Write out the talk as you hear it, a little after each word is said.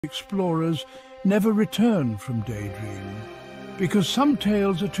Explorers never return from Daydream, because some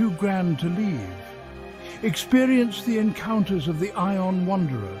tales are too grand to leave. Experience the encounters of the ION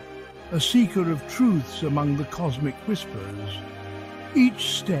wanderer, a seeker of truths among the cosmic whispers.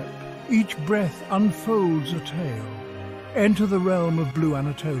 Each step, each breath unfolds a tale. Enter the realm of Blue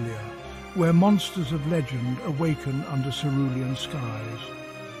Anatolia, where monsters of legend awaken under cerulean skies.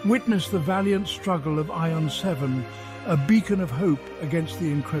 Witness the valiant struggle of ION 7, a beacon of hope against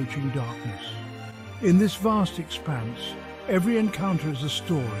the encroaching darkness. In this vast expanse, every encounter is a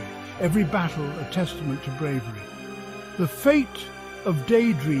story, every battle a testament to bravery. The fate of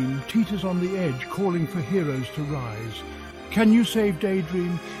Daydream teeters on the edge, calling for heroes to rise. Can you save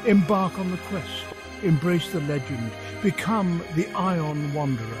Daydream? Embark on the quest, embrace the legend, become the ION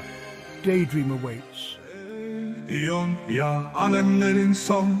wanderer. Daydream awaits. IONIA, alemlerin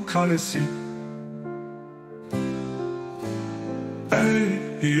son kalesi.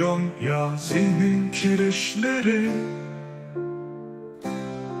 Ey IONIA, zihnin kirişleri.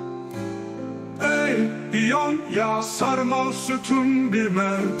 Ey IONIA, sarmal sütun bir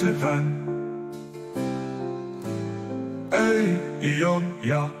merdiven. Ey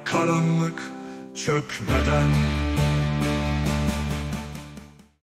IONIA, karanlık çökmeden.